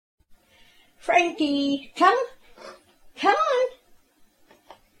Frankie, come. Come on.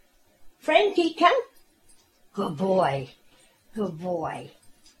 Frankie, come. Good boy. Good boy.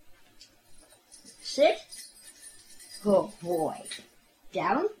 Sit. Good boy.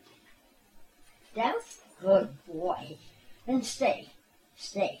 Down. Down. Good boy. And stay.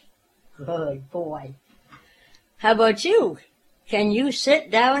 Stay. Good boy. How about you? Can you sit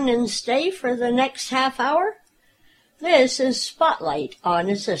down and stay for the next half hour? This is Spotlight on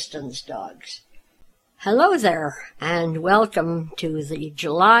Assistance Dogs. Hello there, and welcome to the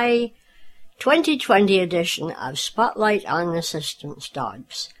July 2020 edition of Spotlight on Assistance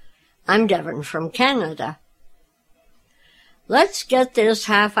Dogs. I'm Devon from Canada. Let's get this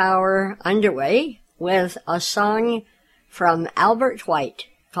half hour underway with a song from Albert White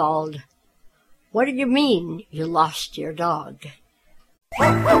called "What Do You Mean You Lost Your Dog?"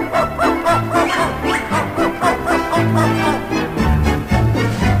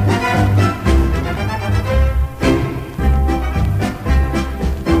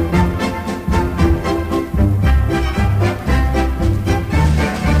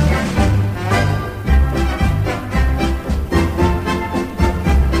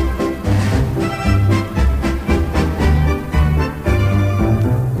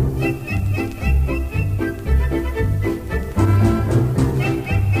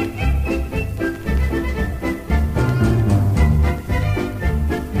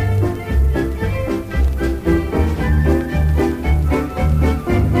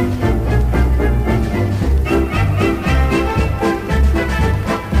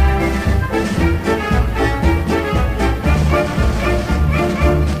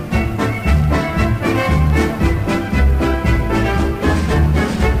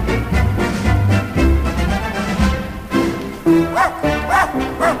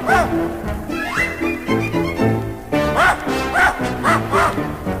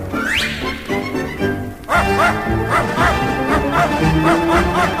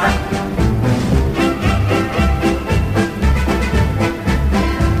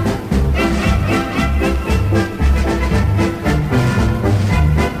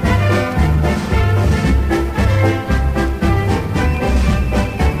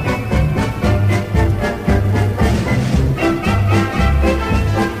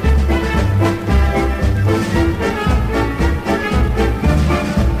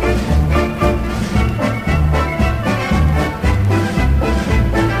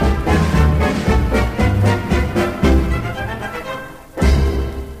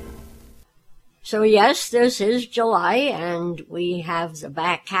 So yes, this is July, and we have the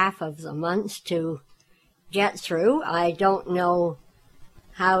back half of the month to get through. I don't know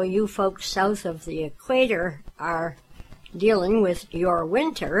how you folks south of the equator are dealing with your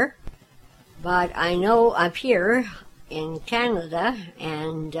winter, but I know up here in Canada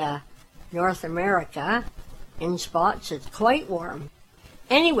and North America, in spots, it's quite warm.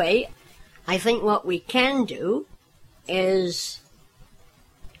 Anyway, I think what we can do is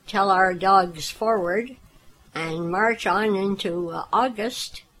tell our dogs forward and march on into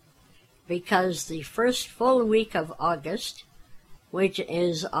August, because the first full week of August, which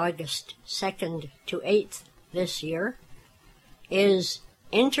is August 2nd to 8th this year, is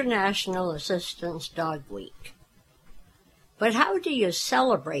International Assistance Dog Week. But how do you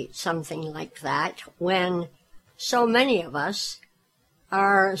celebrate something like that when so many of us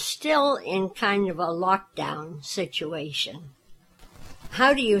are still in kind of a lockdown situation?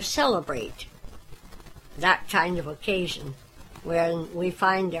 How do you celebrate that kind of occasion when we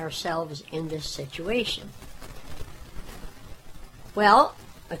find ourselves in this situation? Well,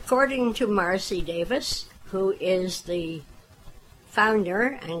 according to Marcy Davis, who is the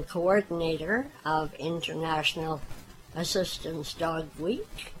founder and coordinator of International Assistance Dog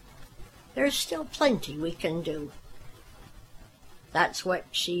Week, there's still plenty we can do. That's what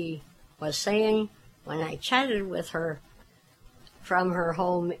she was saying when I chatted with her from her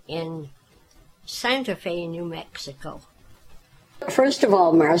home in Santa Fe, New Mexico. First of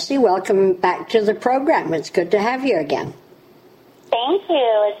all, Marcy, welcome back to the program. It's good to have you again. Thank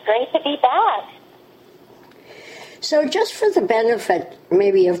you. It's great to be back. So just for the benefit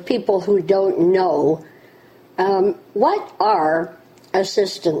maybe of people who don't know, what are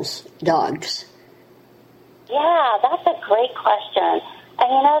assistance dogs? Yeah, that's a great question.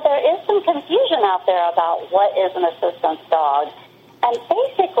 And there is some confusion out there about what is an assistance dog. And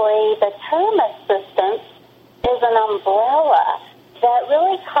basically, the term assistance is an umbrella that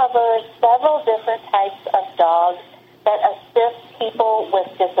really covers several different types of dogs that assist people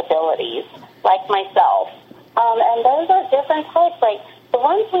with disabilities, like myself. And those are different types. Like the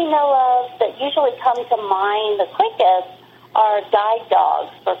ones we know of that usually come to mind the quickest are guide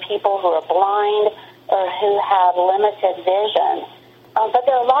dogs for people who are blind or who have limited vision. But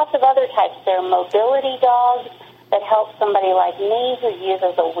there are lots of other types. There are mobility dogs that help somebody like me who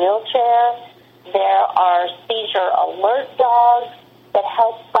uses a wheelchair. There are seizure alert dogs that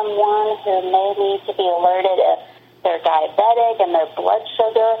help someone who may need to be alerted if they're diabetic and their blood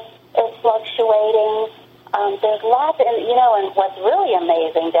sugar is fluctuating. There's lots, and what's really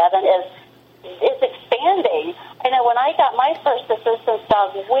amazing, Devin, is it's expanding. I know when I got my first assistance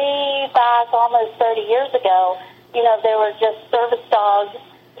dog way back almost 30 years ago, there were just service dogs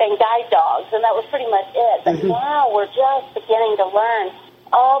and guide dogs, and that was pretty much it. But now we're just beginning to learn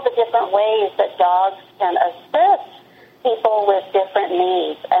all the different ways that dogs can assist people with different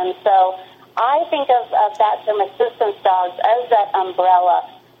needs. And so I think of that term assistance dogs as that umbrella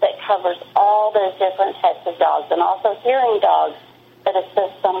that covers all those different types of dogs, and also hearing dogs that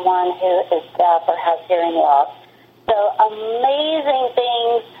assist someone who is deaf or has hearing loss. So amazing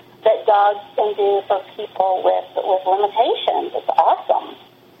things that dogs can do for people with limitations. It's awesome.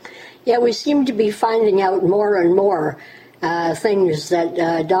 Yeah, we seem to be finding out more and more things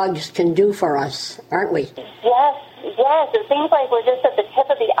that dogs can do for us, aren't we? Yes. It seems like we're just at the tip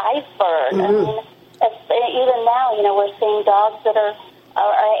of the iceberg. I mean, even now, we're seeing dogs that are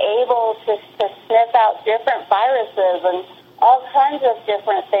able to sniff out different viruses and all kinds of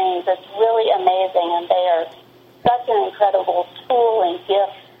different things. It's really amazing, and they are such an incredible tool and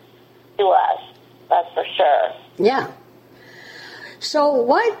gift to us, that's for sure. Yeah. So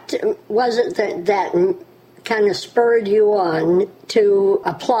what was it that kind of spurred you on to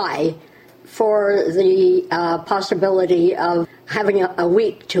apply for the possibility of having a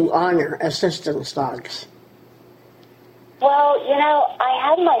week to honor assistance dogs? Well, I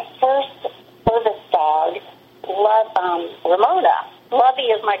had my first service dog, Ramona. Lovey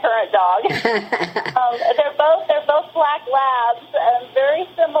is my current dog. They're both black labs and very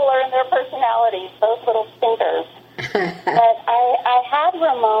similar in their personalities, both little stinkers. But I had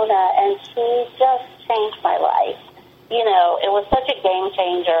Ramona, and she just changed my life. It was such a game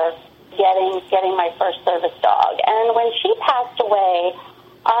changer getting my first service dog. And when she passed away,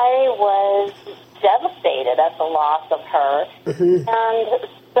 I was devastated at the loss of her. And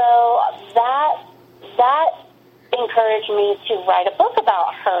so that encouraged me to write a book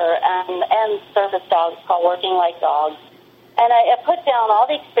about her and service dogs called Working Like Dogs. And I put down all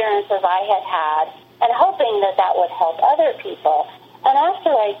the experiences I had had and hoping that would help other people. And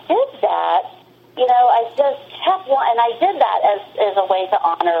after I did that, I just kept and I did that as a way to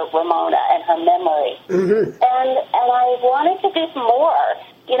honor Ramona and her memory. And I wanted to do some more,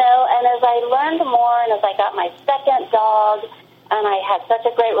 and as I learned more and as I got my second dog, and I had such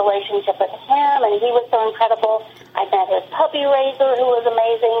a great relationship with him, and he was so incredible. I met his puppy raiser, who was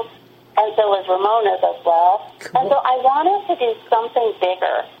amazing, and so was Ramona's as well. Cool. And so I wanted to do something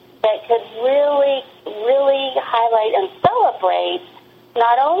bigger that could really, really highlight and celebrate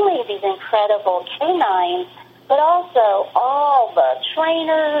not only these incredible canines, but also all the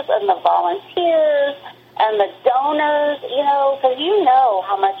trainers and the volunteers and the donors, because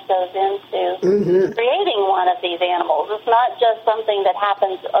how much goes into creating one of these animals. It's not just something that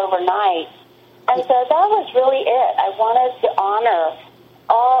happens overnight. And so that was really it. I wanted to honor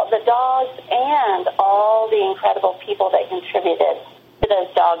all the dogs and all the incredible people that contributed to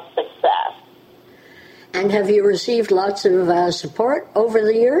those dogs' success. And have you received lots of support over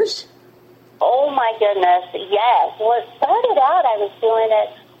the years? Oh, my goodness, yes. Well, it started out, I was doing it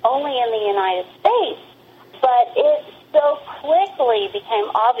only in the United States, but it so quickly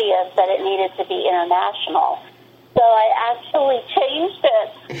became obvious that it needed to be international. So I actually changed it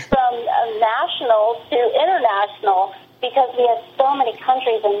from national to international because we have so many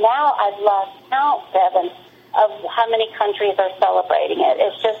countries, and now I've lost count, Devin, of how many countries are celebrating it.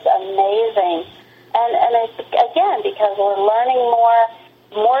 It's just amazing. And it's, again, because we're learning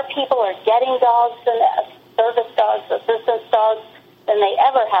more people are getting dogs and service dogs, assistance dogs, than they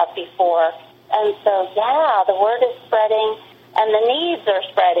ever have before. And so, the word is spreading, and the needs are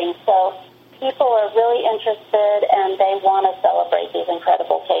spreading. So people are really interested, and they want to celebrate these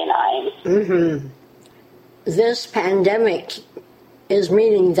incredible canines. This pandemic is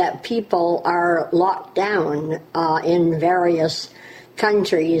meaning that people are locked down in various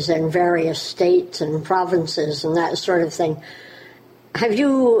countries and various states and provinces and that sort of thing. Have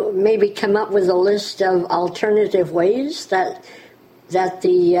you maybe come up with a list of alternative ways that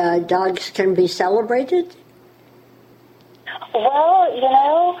the dogs can be celebrated? Well,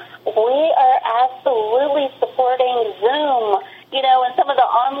 we are absolutely supporting Zoom, and some of the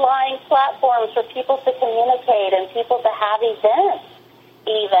online platforms for people to communicate and people to have events,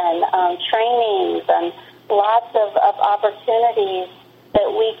 even trainings and lots of opportunities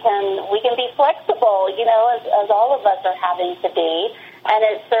and we can be flexible, as all of us are having to be. And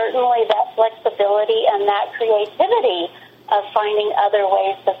it's certainly that flexibility and that creativity of finding other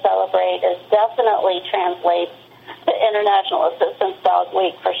ways to celebrate is definitely translates to International Assistance Dog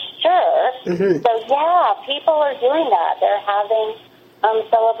Week for sure. Mm-hmm. So, yeah, people are doing that. They're having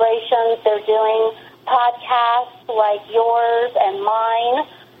celebrations. They're doing podcasts like yours and mine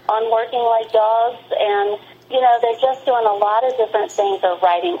on working like dogs. And, they're just doing a lot of different things. They're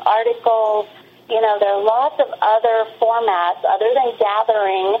writing articles. There are lots of other formats other than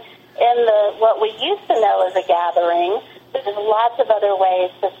gathering in what we used to know as a gathering. There's lots of other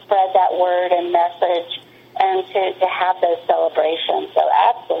ways to spread that word and message and to have those celebrations. So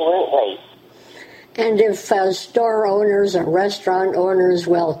absolutely. And if store owners or restaurant owners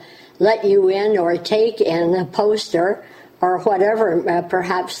will let you in or take in a poster or whatever,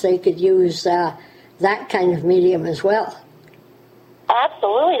 perhaps they could use that kind of medium as well.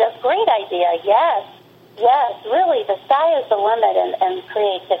 Absolutely. That's a great idea. Yes. Really, the sky is the limit in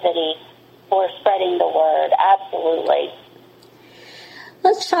creativity for spreading the word. Absolutely.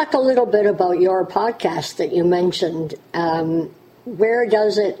 Let's talk a little bit about your podcast that you mentioned. Where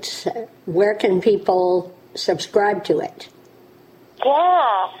can people subscribe to it?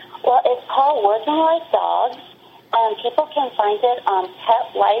 Yeah. Well, it's called Working Like Dogs, and people can find it on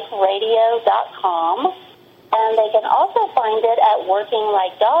PetLifeRadio.com. And they can also find it at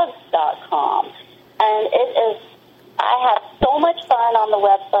workinglikedogs.com. And I have so much fun on the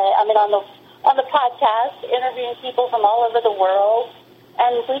website, on the podcast, interviewing people from all over the world.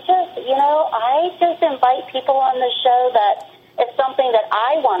 And we just, I just invite people on the show that it's something that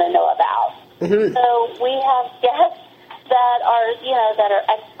I want to know about. Mm-hmm. So we have guests that are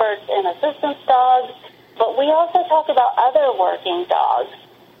experts in assistance dogs, but we also talk about other working dogs,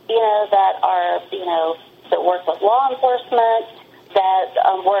 that are, that work with law enforcement, that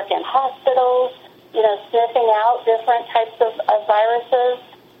work in hospitals, sniffing out different types of viruses.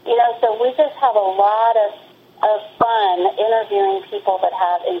 So we just have a lot of fun interviewing people that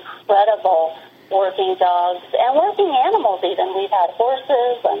have incredible working dogs and working animals even. We've had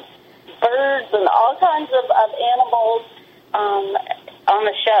horses and birds and all kinds of animals on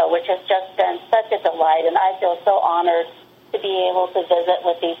the show, which has just been such a delight, and I feel so honored to be able to visit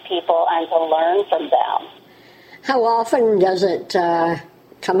with these people and to learn from them. How often does it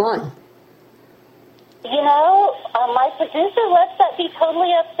come on? My producer lets that be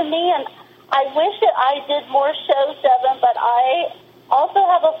totally up to me, and I wish that I did more shows, Devin, but I also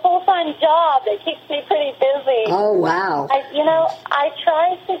have a full-time job that keeps me pretty busy. Oh, wow. I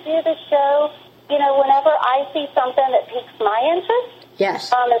try to do the show, whenever I see something that piques my interest.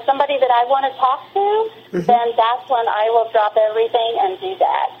 Yes. As somebody that I want to talk to, mm-hmm. then that's when I will drop everything and do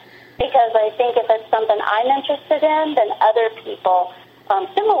that. Because I think if it's something I'm interested in, then other people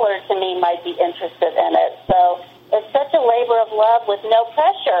similar to me might be interested in it. So it's such a labor of love with no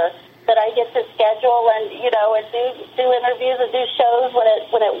pressure that I get to schedule and do interviews and do shows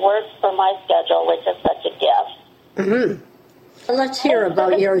when it works for my schedule, which is such a gift. Mm-hmm. Well, let's hear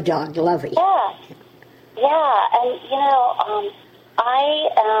about your dog, Lovey. Yeah, and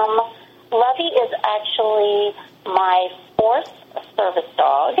Lovey is actually my fourth service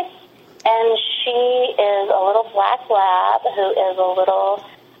dog. And she is a little black lab who is a little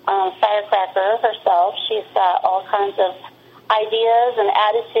firecracker herself. She's got all kinds of ideas and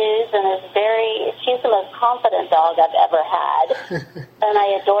attitudes and she's the most confident dog I've ever had. And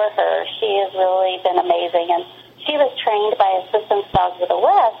I adore her. She has really been amazing. And she was trained by Assistance Dogs of the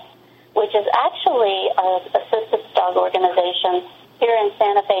West, which is actually an assistance dog organization here in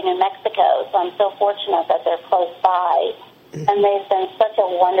Santa Fe, New Mexico. So I'm so fortunate that they're close by. And they've been such a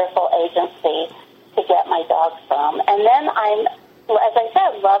wonderful agency to get my dogs from. And then as I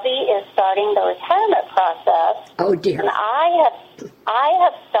said, Lovey is starting the retirement process. Oh, dear. And I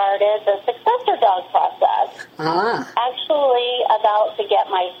have started the successor dog process. Actually about to get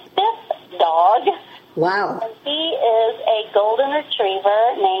my fifth dog. Wow. And he is a golden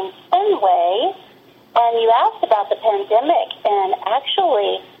retriever named Fenway. And you asked about the pandemic, and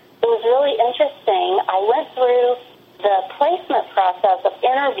actually it was really interesting. I went through the placement process of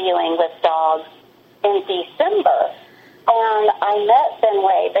interviewing with dogs in December, and I met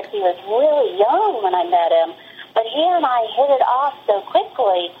Fenway, but he was really young when I met him. But he and I hit it off so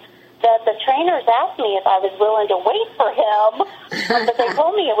quickly that the trainers asked me if I was willing to wait for him, but they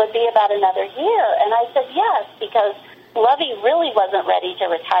told me it would be about another year, and I said yes, because Lovey really wasn't ready to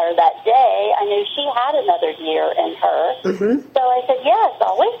retire that day. I knew she had another year in her, so I said yes,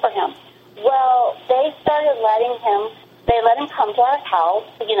 I'll wait for him. Well, they let him come to our house,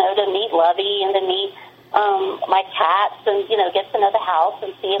 to meet Lovey and to meet my cats and, get to know the house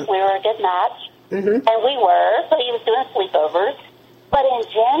and see if we were a good match. Mm-hmm. And we were, so he was doing sleepovers. But in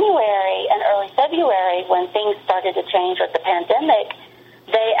January and early February, when things started to change with the pandemic,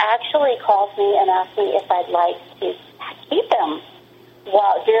 they actually called me and asked me if I'd like to keep him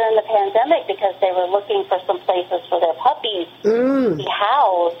during the pandemic, because they were looking for some places for their puppies to be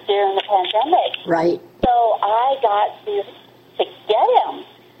housed during the pandemic. Right. So I got to get him,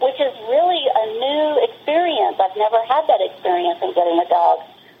 which is really a new experience. I've never had that experience in getting a dog.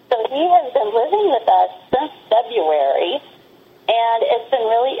 So he has been living with us since February, and it's been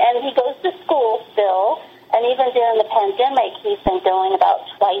really, and he goes to school still, and even during the pandemic, he's been going about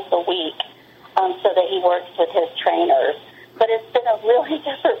twice a week so that he works with his trainers. But it's been a really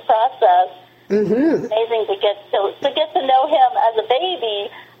different process. Mm-hmm. Amazing to get to know him as a baby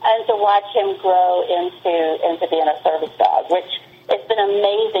and to watch him grow into being a service dog, which it's been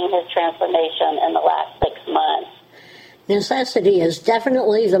amazing, his transformation in the last 6 months. Necessity is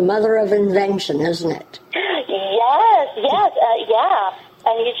definitely the mother of invention, isn't it? Yes, yeah.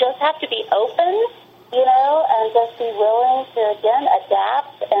 And you just have to be open, and just be willing to, again,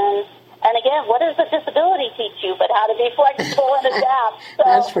 adapt. And again, what does a disability teach you but how to be flexible and adapt? So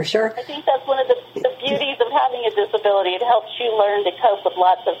that's for sure. I think that's one of the beauties of having a disability. It helps you learn to cope with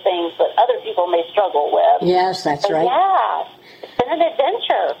lots of things that other people may struggle with. Yes, that's right. Yeah, it's been an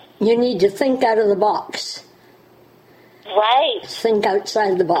adventure. You need to think out of the box. Right. Think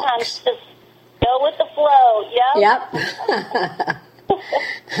outside the box. Just go with the flow. Yep.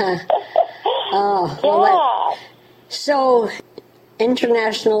 Well, so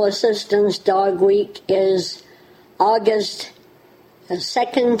International Assistance Dog Week is August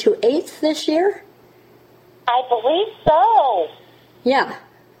 2nd to 8th this year? I believe so. Yeah.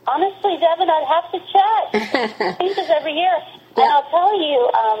 Honestly, Devin, I'd have to check. I think it's every year. Yeah. And I'll tell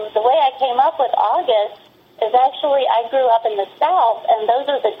you, the way I came up with August is actually I grew up in the South, and those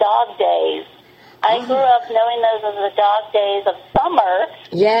are the dog days. I grew up knowing those as the dog days of summer.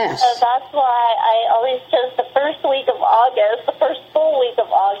 Yes. So that's why I always chose the first week of August, the first full week of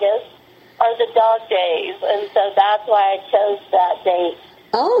August are the dog days. And so that's why I chose that date.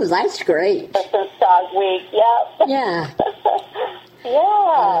 Oh, that's great. Since Dog Week, yep. Yeah.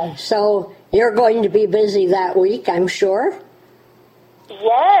 Yeah. So you're going to be busy that week, I'm sure?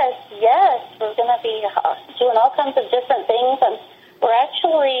 Yes. We're going to be doing all kinds of different things, and we're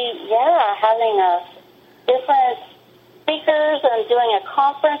actually, having different speakers and doing a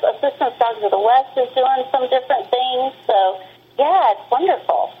conference. Assistance Dogs of the West is doing some different things. So, it's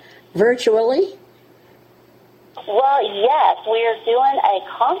wonderful. Virtually? Well, yes. We are doing a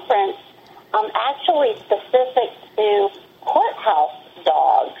conference actually specific to courthouse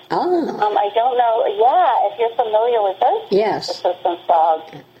dogs. Oh. I don't know, if you're familiar with those assistance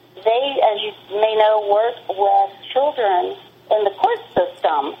dogs. They, as you may know, work with children in the court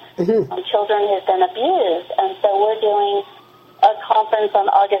system, children who've been abused. And so we're doing a conference on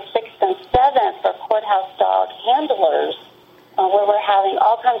August 6th and 7th for courthouse dog handlers, where we're having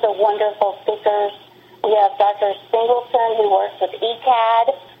all kinds of wonderful speakers. We have Dr. Singleton, who works with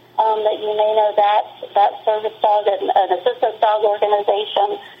ECAD, that you may know that service dog, an assistance dog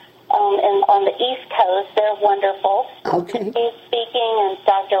organization on the East Coast. They're wonderful. Okay. He's speaking, and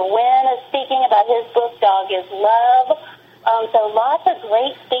Dr. Wynn is speaking about his book, Dog is Love. So lots of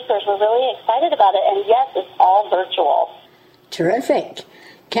great speakers. We're really excited about it. And yes, it's all virtual. Terrific.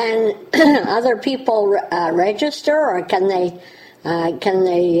 Can other people register, or can they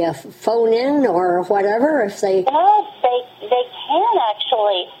phone in or whatever if they? Yes, they can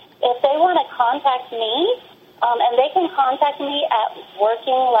actually. If they want to contact me, and they can contact me at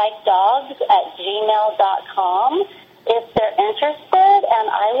workinglikedogs@gmail.com if they're interested, and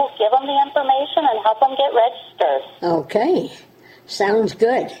I will give them the information and help them get registered. Okay. Sounds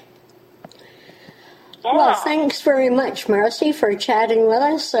good. Yeah. Well, thanks very much, Marcy, for chatting with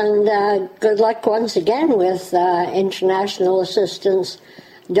us, and good luck once again with International Assistance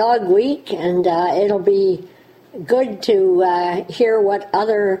Dog Week, and it'll be good to hear what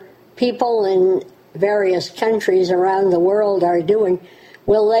other people in various countries around the world are doing.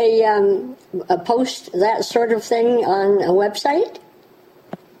 Will they post that sort of thing on a website?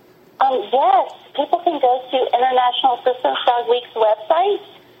 Yes. People can go to International Assistance Dog Week's website,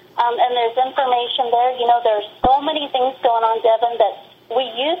 and there's information there. There's so many things going on, Devin, that we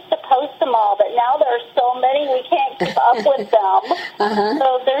used to post them all, but now there are so many we can't keep up with them.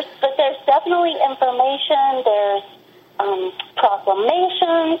 So there's definitely information. There's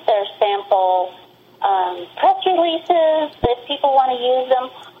proclamations. There's sample press releases if people want to use them.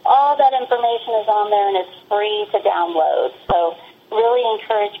 All that information is on there, and it's free to download. So really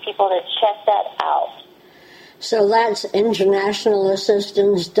encourage people to check that out. So that's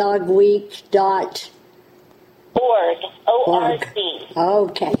internationalassistancedogweek.org. O-R-G.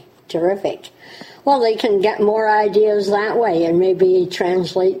 Okay, terrific. Well, they can get more ideas that way and maybe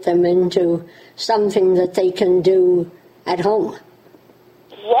translate them into something that they can do at home.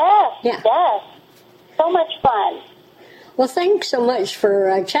 Yes, Yeah. yes. So much fun. Well, thanks so much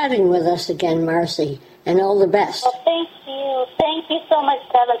for chatting with us again, Marcy, and all the best. Well, thank you. Thank you so much,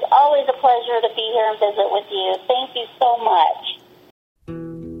 Deb. It's always a pleasure to be here and visit with you. Thank you so much.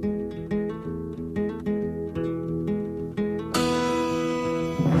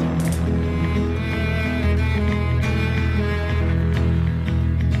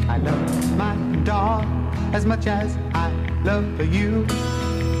 I love my dog as much as I love you.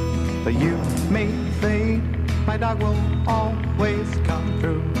 But you may think my dog will always come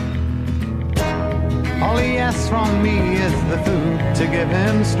through. All he asks from me is the food to give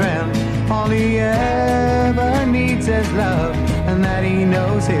him strength. All he ever needs is love, and that he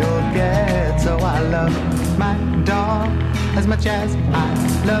knows he'll get. So I love my dog as much as I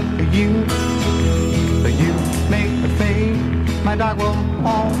love you. But you may think my dog will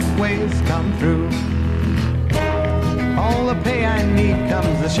always come through. All the pay I need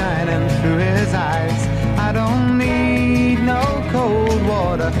comes shining through his eyes. I don't need no cold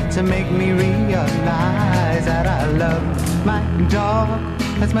water to make me realize that I love my dog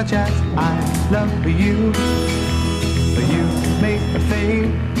as much as I love you. But you may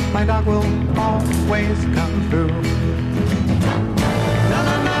think my dog will always come through. Na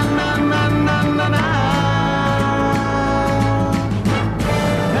na na na na na na na.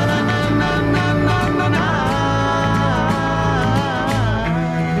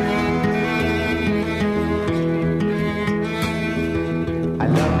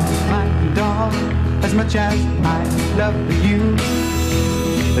 As much as I love you,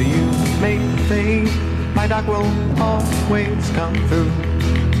 but you may think my dog will always come through.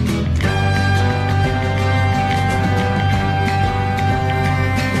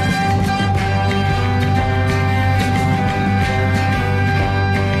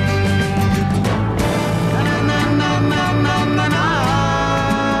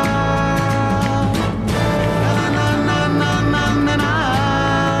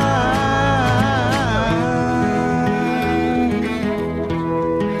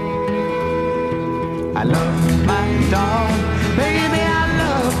 I love my dog, baby, I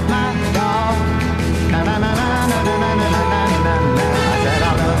love my dog. Na na na na na na na na na na na. I said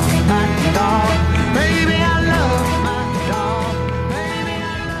I love my dog, baby, I love my dog, baby,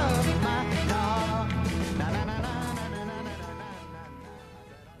 I love my dog. Na na na na na na na na na.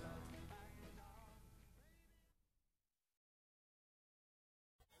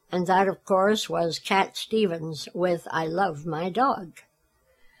 And that, of course, was Cat Stevens with I Love My Dog.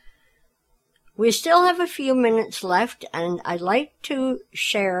 We still have a few minutes left, and I'd like to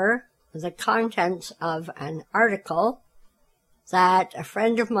share the contents of an article that a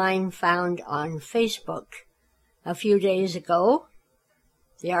friend of mine found on Facebook a few days ago.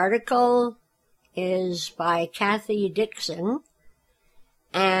 The article is by Kathy Dixon,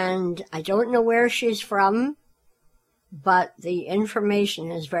 and I don't know where she's from, but the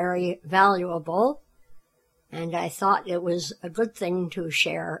information is very valuable, and I thought it was a good thing to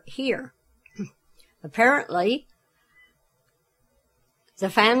share here. Apparently, the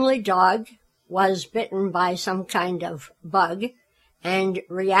family dog was bitten by some kind of bug and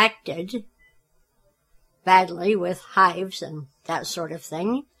reacted badly with hives and that sort of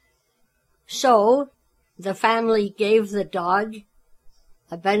thing. So the family gave the dog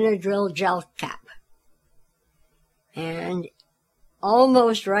a Benadryl gel cap. And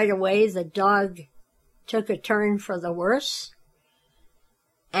almost right away, the dog took a turn for the worse.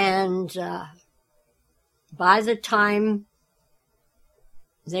 And by the time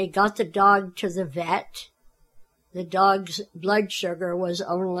they got the dog to the vet, the dog's blood sugar was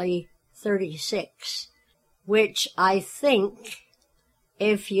only 36, which I think,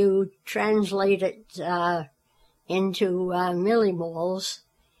 if you translate it into millimoles,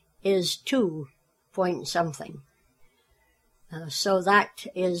 is 2 point something. So that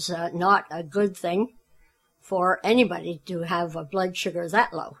is not a good thing for anybody to have a blood sugar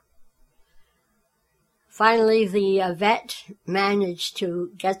that low. Finally, the vet managed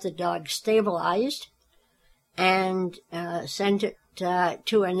to get the dog stabilized and sent it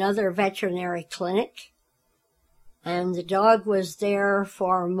to another veterinary clinic. And the dog was there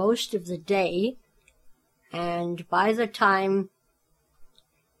for most of the day. And by the time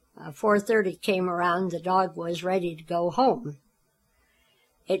 4:30 came around, the dog was ready to go home.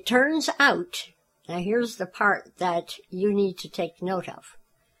 It turns out, now here's the part that you need to take note of,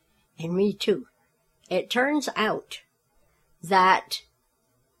 and me too. it turns out that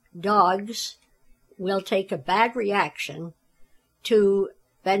dogs will take a bad reaction to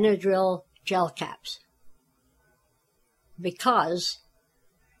Benadryl gel caps because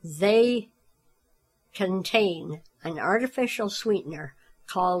they contain an artificial sweetener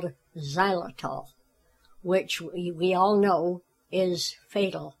called xylitol, which we all know is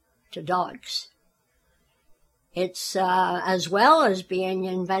fatal to dogs. It's, as well as being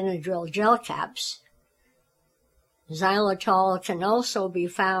in Benadryl gel caps, xylitol can also be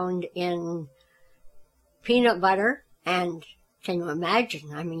found in peanut butter, and can you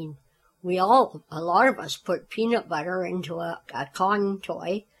imagine? I mean, a lot of us put peanut butter into a Kong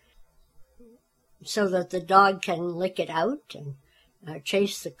toy so that the dog can lick it out and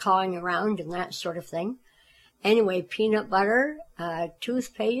chase the Kong around and that sort of thing. Anyway, peanut butter,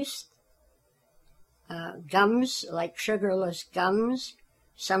 toothpaste, gums, like sugarless gums,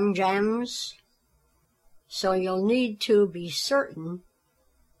 some jams. So you'll need to be certain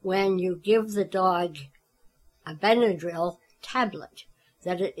when you give the dog a Benadryl tablet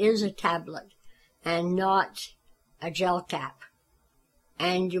that it is a tablet and not a gel cap.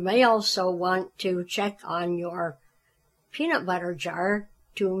 And you may also want to check on your peanut butter jar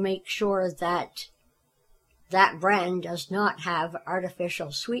to make sure that that brand does not have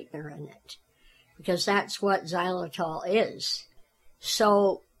artificial sweetener in it, because that's what xylitol is.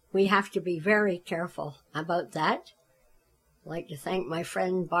 So we have to be very careful about that. I'd like to thank my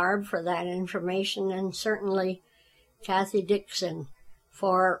friend Barb for that information, and certainly Kathy Dixon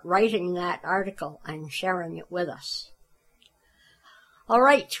for writing that article and sharing it with us. All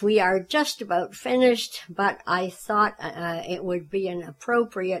right, we are just about finished, but I thought it would be an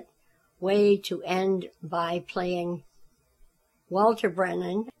appropriate way to end by playing Walter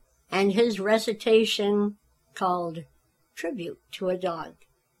Brennan and his recitation called Tribute to a Dog.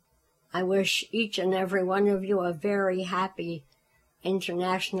 I wish each and every one of you a very happy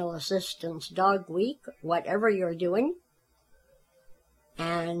International Assistance Dog Week, whatever you're doing.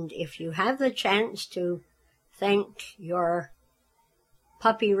 And if you have the chance to thank your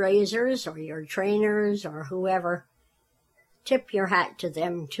puppy raisers or your trainers or whoever, tip your hat to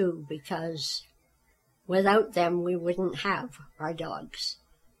them too, because without them we wouldn't have our dogs.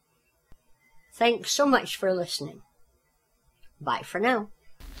 Thanks so much for listening. Bye for now.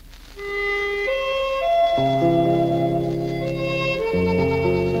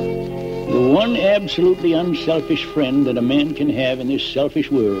 The one absolutely unselfish friend that a man can have in this selfish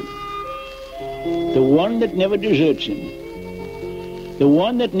world, the one that never deserts him, the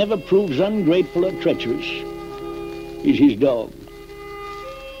one that never proves ungrateful or treacherous, is his dog.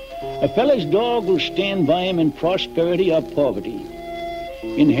 A fellow's dog will stand by him in prosperity or poverty,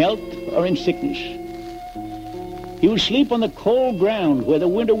 in health or in sickness. He will sleep on the cold ground where the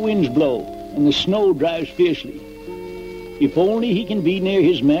winter winds blow and the snow drives fiercely, if only he can be near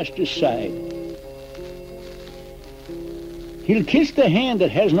his master's side. He'll kiss the hand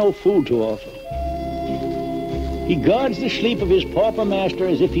that has no food to offer. He guards the sleep of his pauper master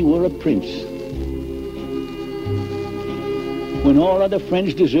as if he were a prince. When all other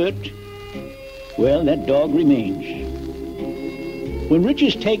friends desert, well, that dog remains. When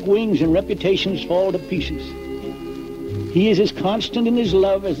riches take wings and reputations fall to pieces, he is as constant in his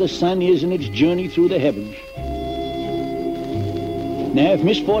love as the sun is in its journey through the heavens. Now, if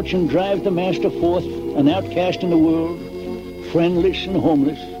misfortune drives the master forth, an outcast in the world, friendless and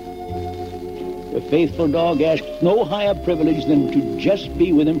homeless, the faithful dog asks no higher privilege than to just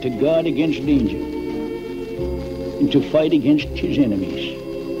be with him to guard against danger and to fight against his enemies.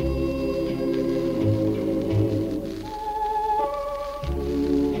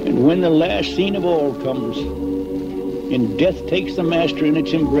 And when the last scene of all comes, and death takes the master in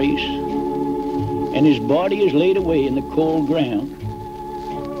its embrace, and his body is laid away in the cold ground,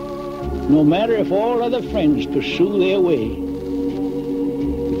 no matter if all other friends pursue their way,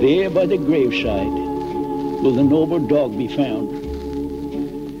 there by the graveside will the noble dog be found,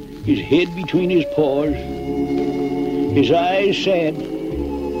 his head between his paws, his eyes sad,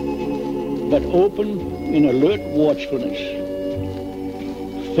 but open in alert watchfulness,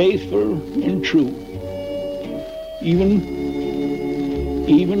 faithful and true, even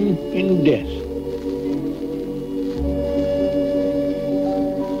in death.